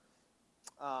are,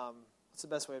 what's the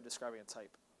best way of describing a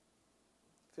type?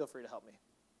 Feel free to help me.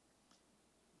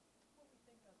 What we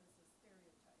think of as a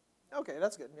stereotype. Okay,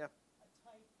 that's good, yeah. A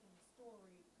type in the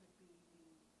story could be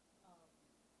the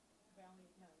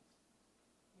valiant knight,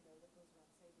 that goes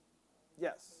around saving people. In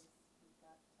Yes. this case, we've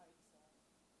got types of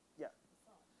Yeah. the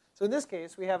son. So in this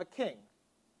case, we have a king,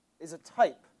 is a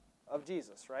type of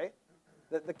Jesus, right?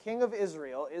 The king of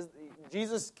Israel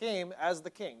Jesus came as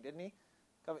the king, didn't he?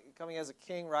 Coming as a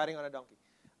king riding on a donkey.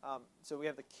 So we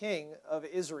have the king of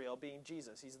Israel being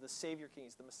Jesus. He's the Savior King.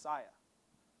 He's the Messiah,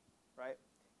 right?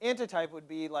 Antitype would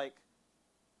be like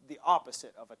the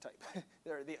opposite of a type.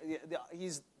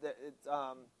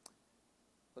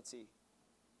 Let's see.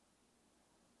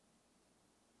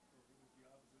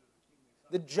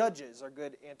 The judges are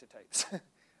good antitypes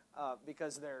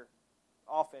because they're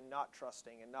often not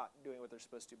trusting and not doing what they're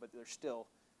supposed to, but they're still,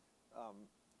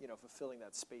 fulfilling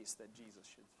that space that Jesus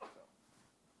should fulfill.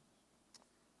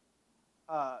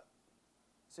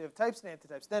 So you have types and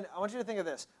antitypes. Then I want you to think of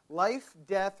this: life,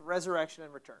 death, resurrection,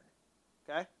 and return.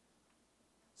 Okay?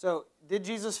 So did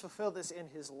Jesus fulfill this in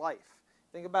his life?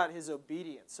 Think about his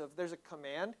obedience. So if there's a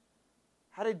command,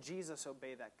 how did Jesus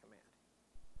obey that command?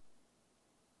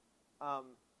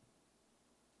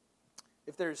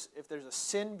 If there's a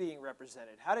sin being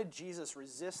represented, how did Jesus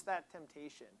resist that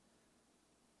temptation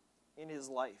in his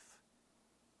life?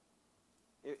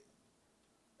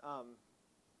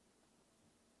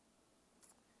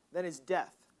 Then his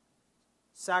death,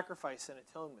 sacrifice and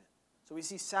atonement. So we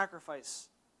see sacrifice,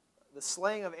 the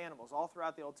slaying of animals all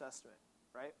throughout the Old Testament,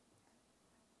 right?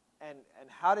 And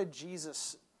how did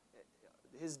Jesus,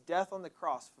 his death on the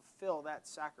cross, fulfill that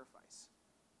sacrifice?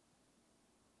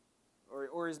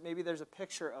 Or maybe there's a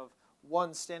picture of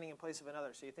one standing in place of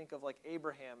another. So you think of like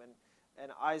Abraham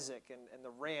and Isaac and the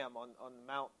ram on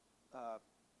Mount,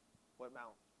 what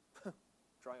mount?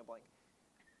 Drawing a blank.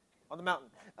 On the mountain.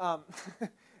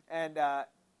 And the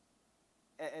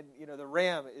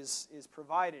ram is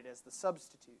provided as the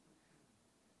substitute.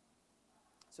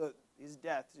 So his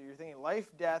death. So you're thinking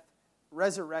life, death,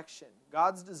 resurrection.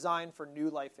 God's design for new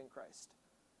life in Christ.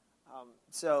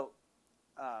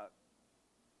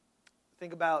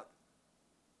 Think about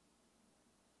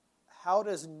how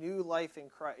does new life in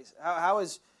Christ, how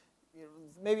is,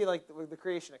 maybe like the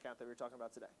creation account that we were talking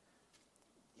about today.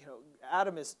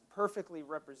 Adam is perfectly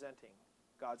representing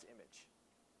God's image.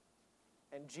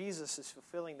 And Jesus is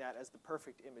fulfilling that as the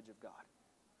perfect image of God.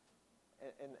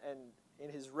 And in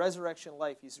his resurrection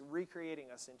life, he's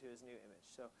recreating us into his new image.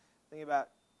 So think about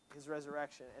his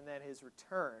resurrection and then his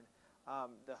return,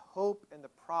 the hope and the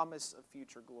promise of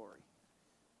future glory.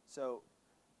 So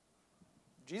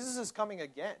Jesus is coming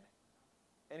again,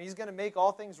 and he's going to make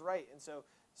all things right. And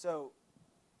so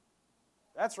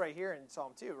that's right here in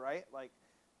Psalm 2, right? Like,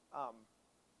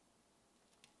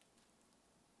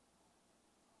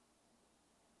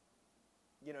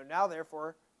 now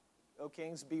therefore, O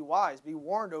kings, be wise, be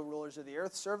warned, O rulers of the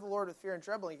earth, serve the Lord with fear and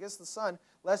trembling, kiss the Son,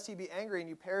 lest he be angry and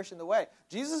you perish in the way.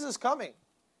 Jesus is coming,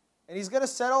 and he's going to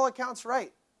set all accounts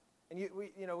right. And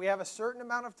we have a certain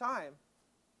amount of time.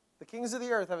 The kings of the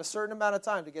earth have a certain amount of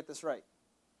time to get this right.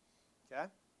 Okay?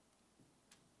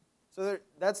 So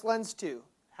that's lens 2.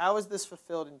 How is this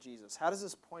fulfilled in Jesus? How does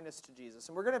this point us to Jesus?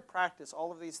 And we're going to practice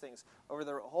all of these things over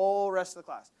the whole rest of the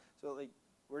class. So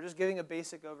we're just giving a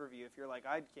basic overview. If you're like,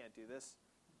 I can't do this,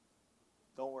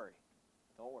 don't worry.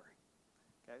 Don't worry.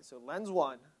 Okay, so lens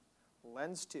 1,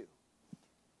 lens 2.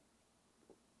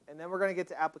 And then we're going to get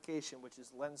to application, which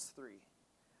is lens 3.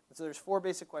 And so there's 4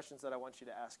 basic questions that I want you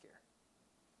to ask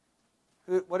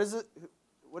here. What does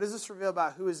this reveal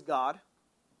about who is God?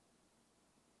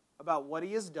 About what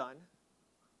he has done?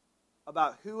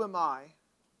 About who am I?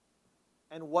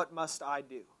 And what must I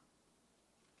do?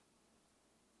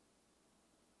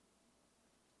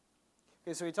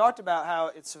 Okay, so we talked about how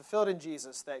it's fulfilled in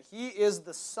Jesus, that he is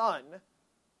the Son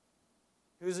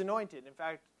who's anointed. In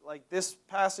fact, like this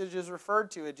passage is referred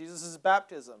to at Jesus'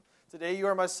 baptism. Today you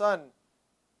are my son.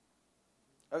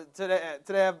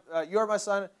 You are my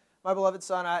son, my beloved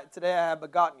son. Today I have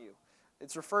begotten you.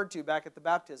 It's referred to back at the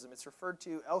baptism. It's referred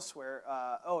to elsewhere.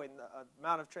 In the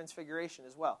Mount of Transfiguration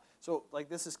as well. So, like,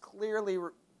 this is clearly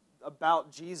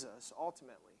about Jesus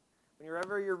ultimately.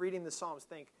 Whenever you're reading the Psalms,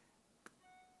 think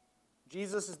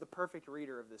Jesus is the perfect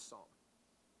reader of this psalm.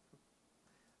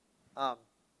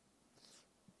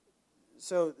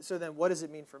 So then, what does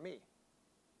it mean for me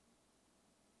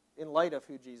in light of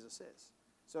who Jesus is?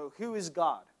 So, who is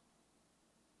God?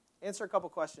 Answer a couple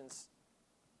questions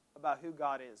about who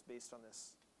God is based on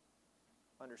this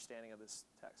understanding of this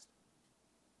text.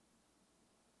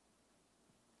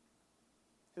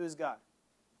 Who is God?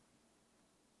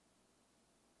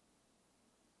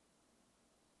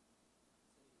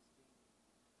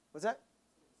 What's that?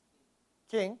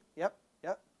 King. Yep.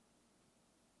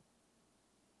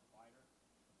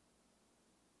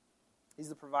 He's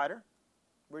the provider.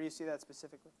 Where do you see that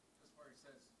specifically? That's where he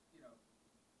says,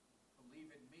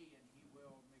 believe in me and he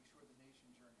will make sure the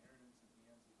nation's your inheritance at the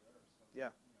ends of the earth. So,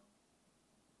 Yeah.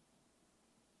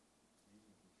 He's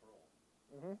in control.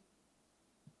 Mm-hmm.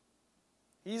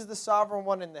 He's the sovereign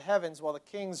one in the heavens while the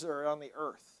kings are on the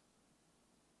earth.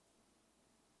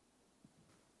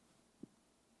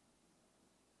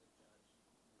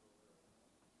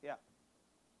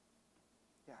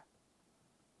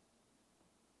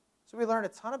 So we learned a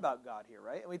ton about God here,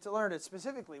 right? And we learned it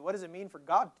specifically. What does it mean for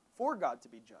God to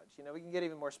be judged? We can get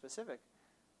even more specific.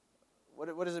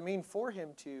 What does it mean for him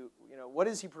to, what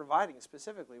is he providing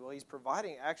specifically? Well, he's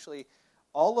providing actually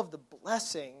all of the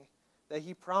blessing that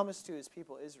he promised to his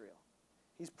people Israel.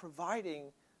 He's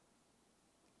providing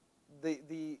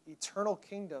the eternal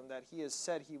kingdom that he has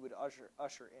said he would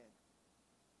usher in.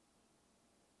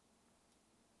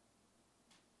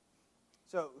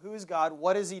 So who is God?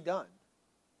 What has he done?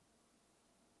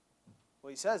 Well,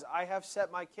 he says, I have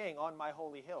set my king on my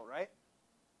holy hill, right?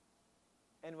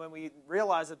 And when we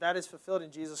realize that that is fulfilled in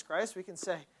Jesus Christ, we can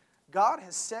say, God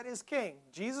has set his king,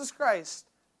 Jesus Christ,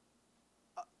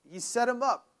 he set him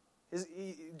up.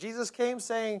 Jesus came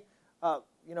saying,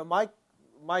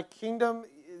 my kingdom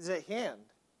is at hand.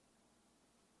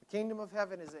 The kingdom of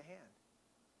heaven is at hand.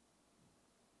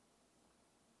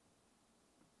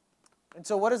 And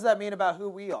so what does that mean about who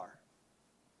we are?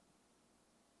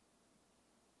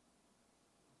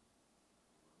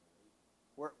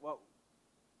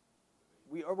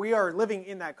 We are living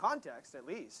in that context, at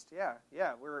least. Yeah.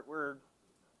 We're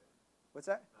what's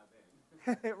that?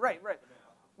 Right.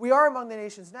 We are among the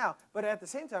nations now, but at the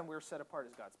same time, we're set apart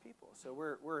as God's people. So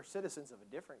we're citizens of a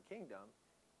different kingdom,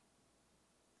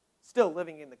 still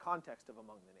living in the context of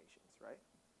among the nations, right?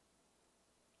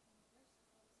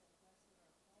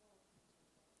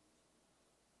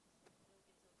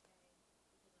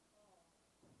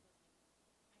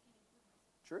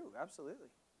 True, absolutely.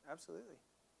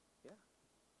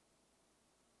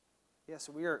 Yeah,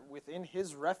 so we are within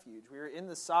his refuge. We are in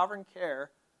the sovereign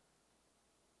care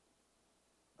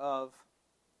of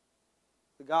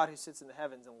the God who sits in the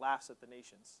heavens and laughs at the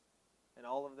nations and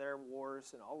all of their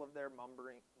wars and all of their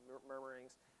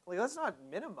murmurings. Like, let's not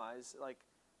minimize. Like,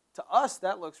 to us,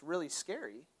 that looks really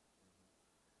scary.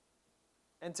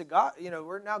 And to God,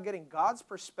 we're now getting God's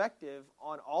perspective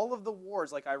on all of the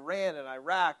wars, like Iran and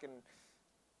Iraq, and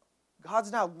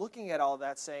God's now looking at all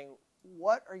that saying,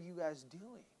 what are you guys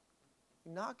doing?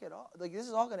 Knock it off. Like, this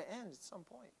is all going to end at some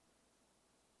point.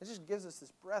 It just gives us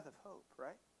this breath of hope,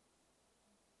 right?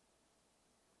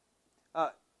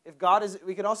 If God is,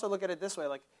 we can also look at it this way,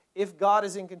 like, if God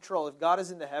is in control, if God is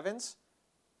in the heavens,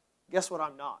 guess what?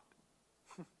 I'm not.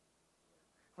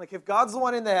 Like, if God's the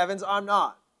one in the heavens, I'm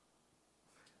not.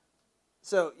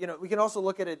 So, we can also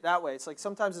look at it that way. It's like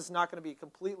sometimes it's not going to be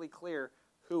completely clear,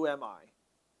 who am I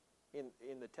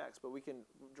in the text, but we can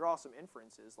draw some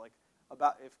inferences, like,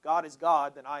 about if God is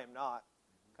God, then I am not,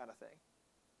 kind of thing.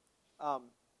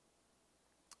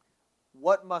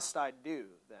 What must I do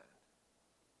then?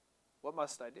 What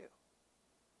must I do?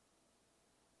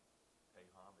 Pay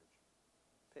homage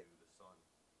to the Son.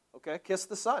 Okay, kiss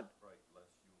the Son. Right,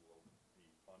 lest you will be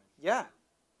punished. Yeah. That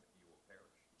you will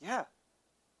perish. Yeah.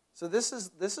 So this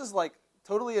is like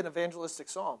totally an evangelistic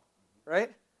psalm,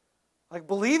 right? Like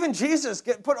believe in Jesus,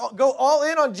 go all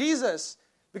in on Jesus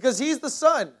because he's the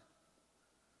Son.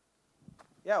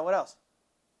 Yeah, what else?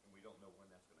 And we don't know when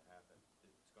that's going to happen.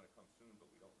 It's going to come soon, but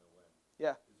we don't know when.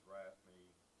 Yeah. His wrath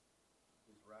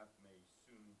may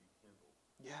soon be kindled.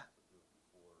 Yeah.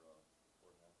 Before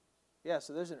it happens. Yeah,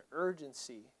 so there's an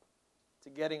urgency to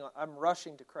I'm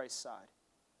rushing to Christ's side.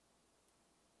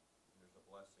 And there's a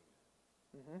blessing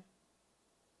in it. Mm-hmm.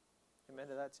 Amen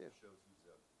to that too. It shows he's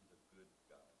a good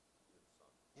guy, a good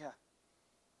son. Yeah.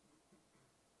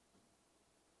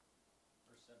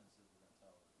 Verse 7 says we're going to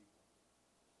tell other people.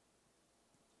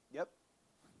 Yep.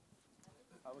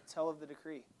 I will tell of the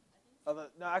decree.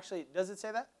 No, actually, does it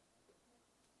say that?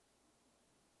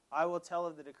 I will tell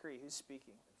of the decree. Who's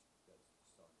speaking? That's the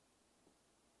son.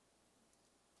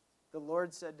 The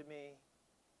Lord said to me,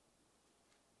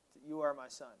 you are my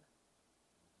son.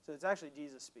 So it's actually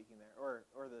Jesus speaking there, or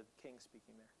the king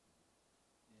speaking there.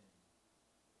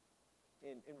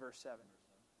 In verse 7.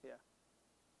 Yeah.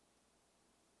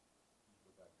 Go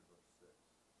back to verse 6.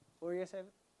 What were you going to say,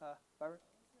 Barbara?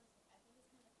 I think it's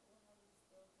kind of cool how he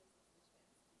still gives us the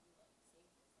chance to be like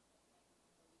saved or something like that,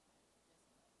 even though we kind of just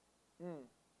like.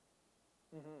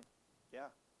 Mm-hmm. Yeah.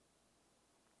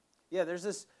 Yeah, there's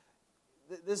this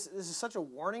is such a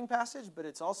warning passage, but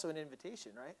it's also an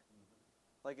invitation, right?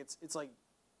 Mm-hmm. Like it's like,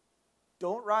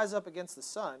 don't rise up against the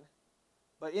Son,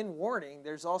 but in warning,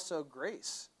 there's also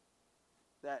grace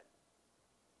that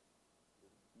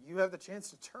you have the chance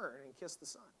to turn and kiss the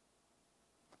Son.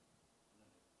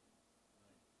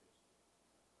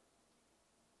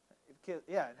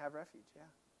 Yeah, and have refuge, yeah.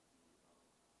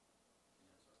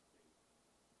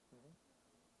 Mm-hmm.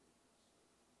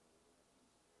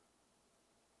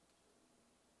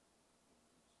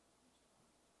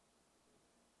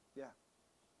 Yeah.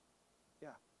 Yeah.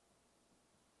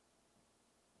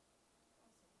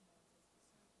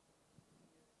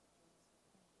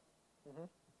 Mm-hmm.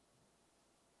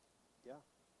 Yeah.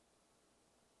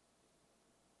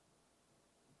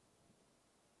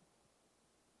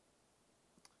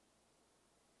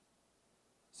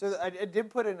 So I did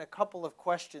put in a couple of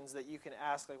questions that you can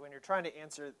ask, like when you're trying to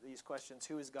answer these questions: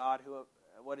 who is God?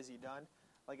 What has He done?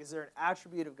 Like, is there an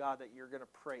attribute of God that you're going to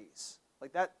praise?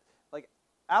 Like that. Like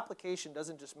application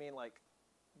doesn't just mean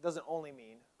doesn't only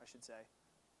mean, I should say,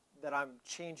 that I'm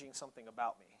changing something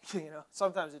about me.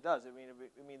 Sometimes it does. It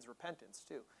means repentance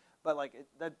too. But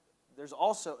there's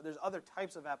other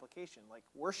types of application, like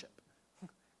worship.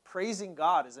 Praising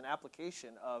God is an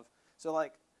application of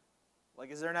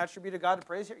is there an attribute of God to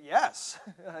praise here? Yes.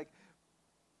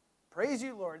 Praise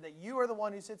you, Lord, that you are the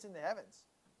one who sits in the heavens,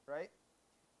 right?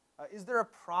 Is there a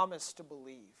promise to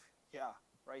believe? Yeah,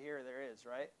 right here there is,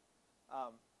 right?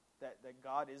 That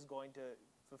God is going to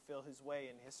fulfill his way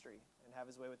in history and have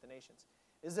his way with the nations.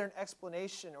 Is there an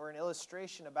explanation or an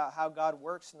illustration about how God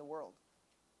works in the world?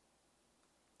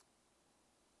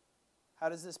 How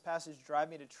does this passage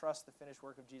drive me to trust the finished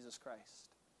work of Jesus Christ?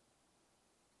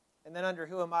 And then under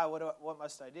who am I, what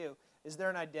must I do? Is there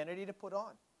an identity to put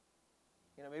on?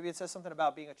 Maybe it says something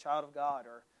about being a child of God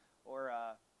or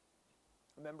a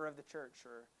member of the church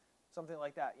or something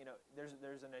like that.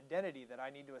 There's an identity that I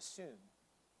need to assume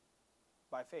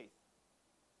by faith.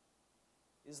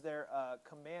 Is there a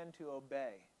command to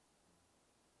obey?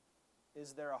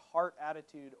 Is there a heart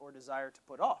attitude or desire to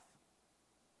put off?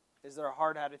 Is there a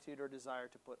heart attitude or desire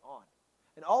to put on?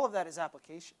 And all of that is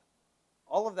application.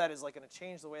 All of that is going to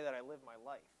change the way that I live my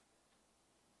life.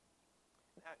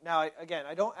 Now, again,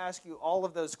 I don't ask you all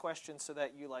of those questions so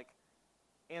that you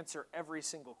answer every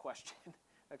single question,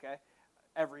 okay?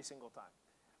 Every single time.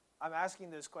 I'm asking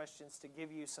those questions to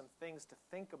give you some things to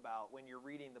think about when you're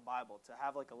reading the Bible, to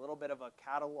have a little bit of a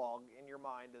catalog in your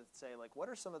mind to say, what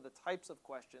are some of the types of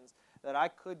questions that I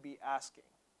could be asking,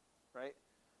 right?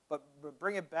 But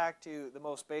bring it back to the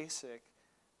most basic: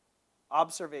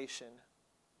 observation.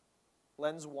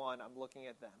 Lens 1, I'm looking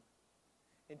at them.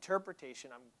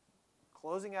 Interpretation, I'm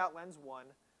closing out lens 1.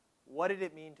 What did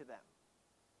it mean to them?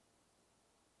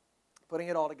 Putting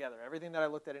it all together. Everything that I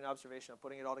looked at in observation, I'm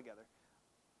putting it all together.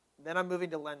 Then I'm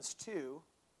moving to lens 2.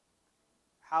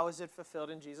 How is it fulfilled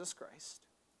in Jesus Christ?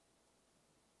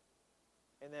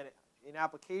 And then in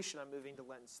application, I'm moving to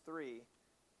lens 3.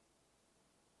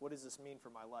 What does this mean for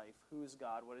my life? Who is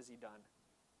God? What has he done?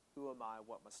 Who am I?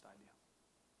 What must I do?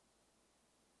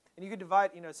 And you could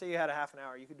divide, say you had a half an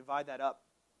hour, you could divide that up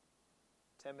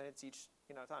 10 minutes each,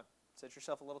 time. Set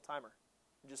yourself a little timer.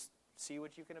 And just see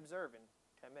what you can observe in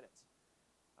 10 minutes.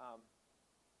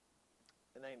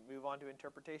 And then move on to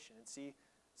interpretation and see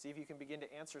if you can begin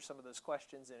to answer some of those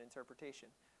questions in interpretation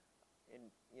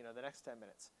in the next 10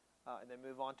 minutes. And then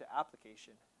move on to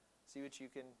application. See what you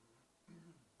can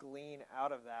glean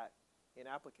out of that in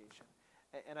application.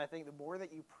 And I think the more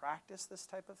that you practice this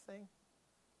type of thing,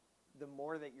 the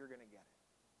more that you're going to get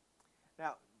it.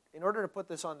 Now, in order to put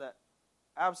this on the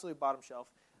absolute bottom shelf,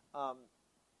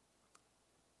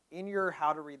 in your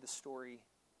How to Read the Story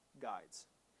guides,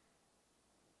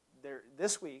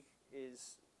 this week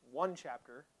is 1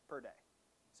 chapter per day.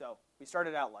 So we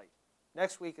started out light.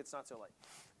 Next week, it's not so light.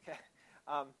 Okay,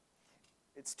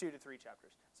 it's 2 to 3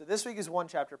 chapters. So this week is 1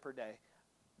 chapter per day.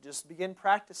 Just begin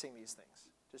practicing these things.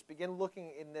 Just begin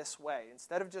looking in this way.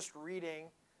 Instead of just reading,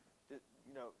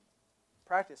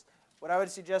 practice. What I would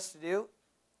suggest to do,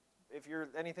 if you're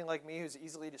anything like me who's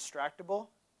easily distractible,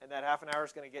 and that half an hour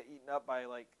is going to get eaten up by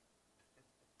like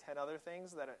 10 other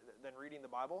things than reading the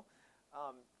Bible,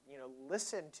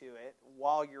 listen to it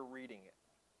while you're reading it.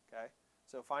 Okay?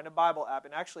 So find a Bible app.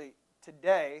 And actually,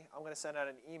 today, I'm going to send out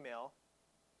an email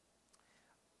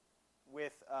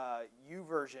with a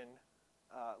YouVersion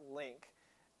link.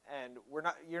 And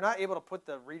you're not able to put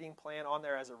the reading plan on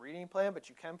there as a reading plan, but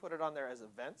you can put it on there as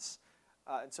events.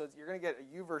 And so you're going to get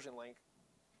a YouVersion link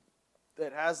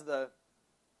that has the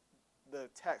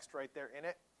text right there in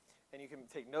it, and you can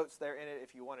take notes there in it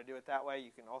if you want to do it that way.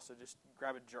 You can also just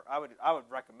grab a journal. I would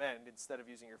recommend, instead of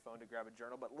using your phone, to grab a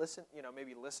journal, but listen.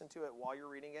 Maybe listen to it while you're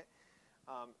reading it,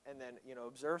 and then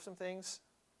observe some things,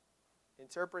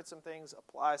 interpret some things,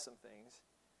 apply some things,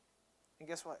 and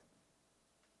guess what?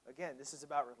 Again, this is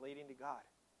about relating to God.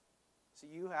 So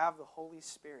you have the Holy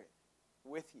Spirit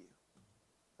with you.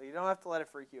 So you don't have to let it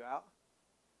freak you out.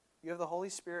 You have the Holy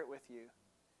Spirit with you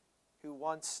who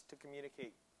wants to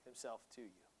communicate himself to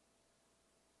you.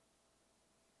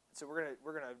 So we're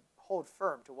going to hold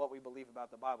firm to what we believe about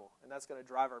the Bible, and that's going to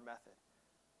drive our method.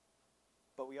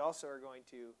 But we also are going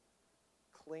to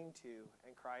cling to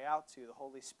and cry out to the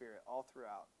Holy Spirit all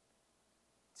throughout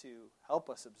to help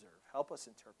us observe, help us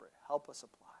interpret, help us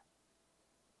apply,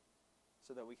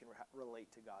 so that we can relate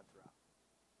to God throughout.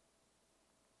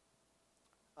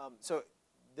 So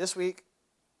this week,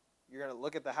 you're going to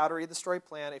look at the How to Read the Story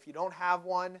plan. If you don't have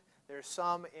one, there's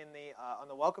some in on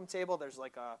the welcome table. There's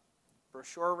like a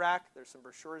brochure rack. There's some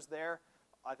brochures there.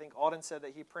 I think Alden said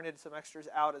that he printed some extras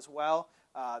out as well.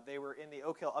 They were in the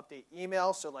Oak Hill Update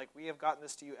email, so we have gotten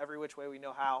this to you every which way we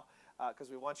know how, because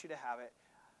we want you to have it.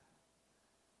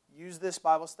 Use this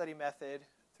Bible study method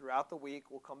throughout the week.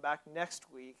 We'll come back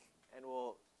next week, and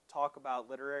we'll talk about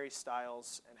literary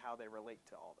styles and how they relate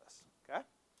to all this. Okay?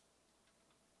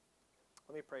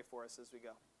 Let me pray for us as we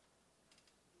go.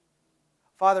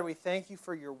 Father, we thank you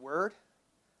for your word.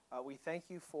 We thank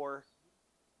you for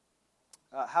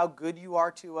how good you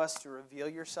are to us to reveal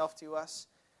yourself to us.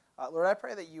 Lord, I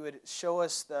pray that you would show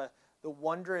us the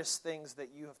wondrous things that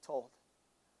you have told,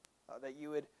 that you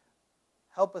would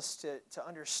help us to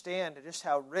understand just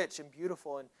how rich and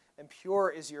beautiful and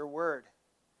pure is your word,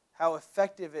 how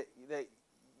effective that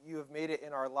you have made it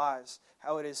in our lives,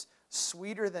 how it is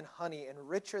sweeter than honey and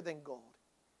richer than gold.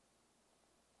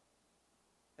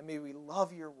 And may we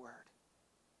love your word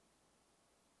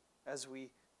as we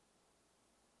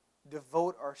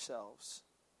devote ourselves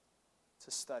to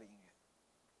studying it.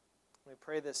 We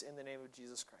pray this in the name of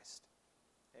Jesus Christ.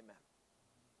 Amen.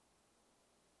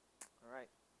 All right.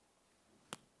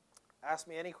 Ask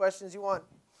me any questions you want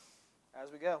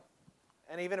as we go.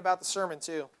 And even about the sermon,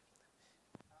 too.